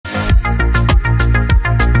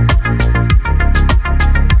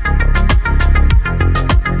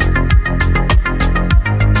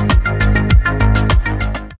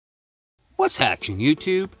What's hatching,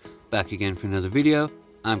 YouTube? Back again for another video.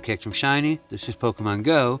 I'm Catching Shiny, this is Pokemon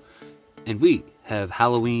Go, and we have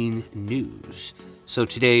Halloween news. So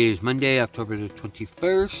today is Monday, October the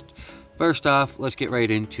 21st. First off, let's get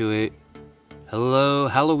right into it. Hello,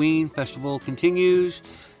 Halloween Festival continues.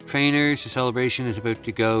 Trainers, the celebration is about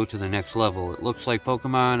to go to the next level. It looks like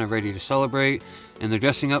Pokemon are ready to celebrate, and they're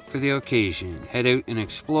dressing up for the occasion. Head out and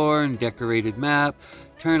explore in decorated map,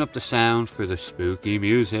 turn up the sound for the spooky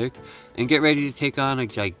music, and get ready to take on a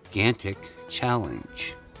gigantic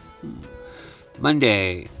challenge.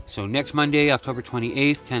 Monday. So next Monday, October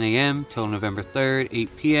 28th, 10 a.m. till November 3rd,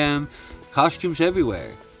 8 p.m. Costumes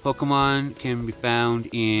everywhere. Pokemon can be found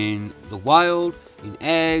in the wild, in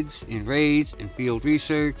eggs, in raids, in field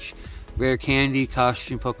research. Rare candy,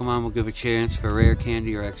 costume Pokemon will give a chance for rare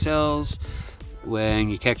candy or XLs when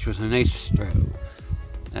you catch with a nice throw.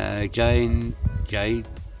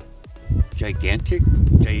 Gigantic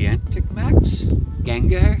Max?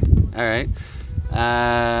 Gengar? Alright.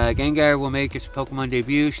 Gengar will make its Pokemon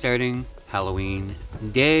debut starting Halloween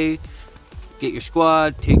Day. Get your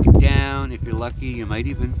squad, take it down. If you're lucky, you might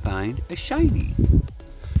even find a shiny.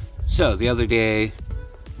 So, the other day,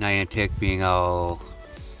 Niantic being all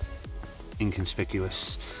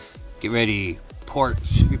inconspicuous. Get ready.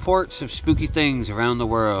 Reports of spooky things around the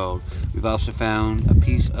world. We've also found a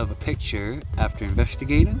piece of a picture after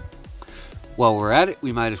investigating. While we're at it,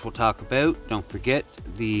 we might as well talk about, don't forget,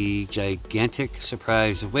 the gigantic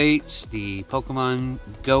surprise awaits, the Pokemon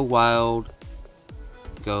Go Wild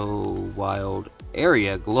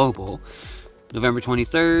area global, November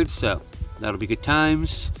 23rd, so that'll be good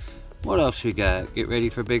times. What else we got? Get ready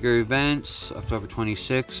for bigger events, October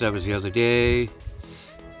 26th, that was the other day.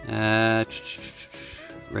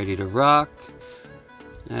 Ready to rock.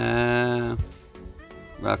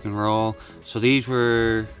 Rock and roll. So these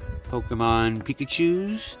were Pokemon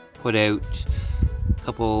Pikachus, put out a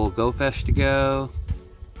couple Go Fest ago.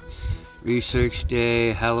 Research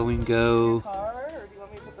Day, Halloween Go.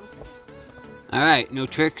 Alright, no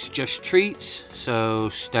tricks, just treats. So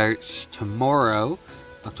starts tomorrow,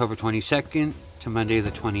 October 22nd to Monday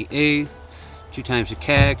the 28th. 2 times a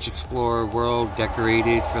catch, explore world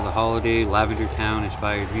decorated for the holiday, Lavender Town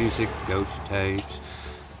inspired music, ghost types.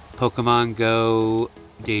 Pokemon Go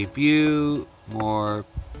debut, more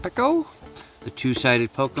Peko, the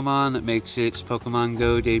 2-sided Pokemon that makes its Pokemon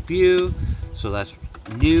Go debut. So that's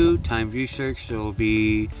new. Timed research, there will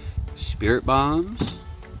be Spirit Bombs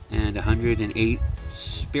and 108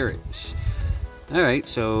 spirits. Alright,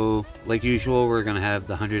 so like usual, we're going to have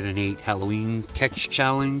the 108 Halloween catch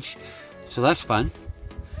challenge. So that's fun.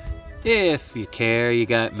 If you care, you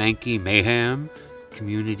got Mankey Mayhem,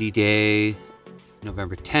 Community Day,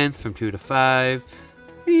 November 10th from 2 to 5.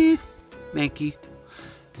 Mankey.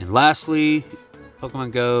 And lastly,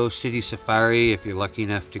 Pokemon Go City Safari, if you're lucky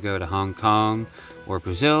enough to go to Hong Kong or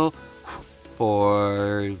Brazil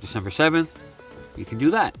for December 7th, you can do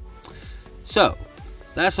that. So,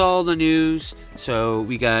 that's all the news. So,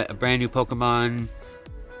 we got a brand new Pokemon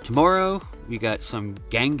tomorrow. We got some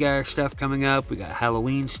Gengar stuff coming up. We got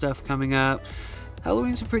Halloween stuff coming up.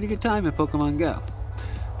 Halloween's a pretty good time at Pokemon Go.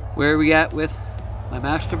 Where are we at with my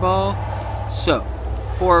Master Ball? So,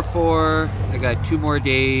 4-4. I got 2 more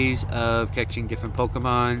days of catching different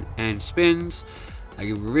Pokemon and spins. I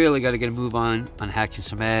really got to get a move on hatching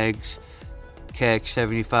some eggs. Catch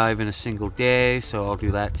 75 in a single day, so I'll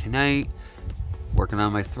do that tonight. Working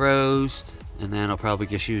on my throws, and then I'll probably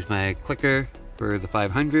just use my clicker for the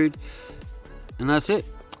 500. And that's it.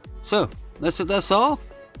 So, that's all.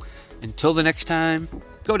 Until the next time,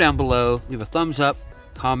 go down below, leave a thumbs up,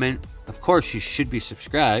 comment. Of course, you should be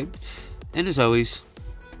subscribed. And as always,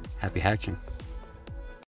 happy hatching.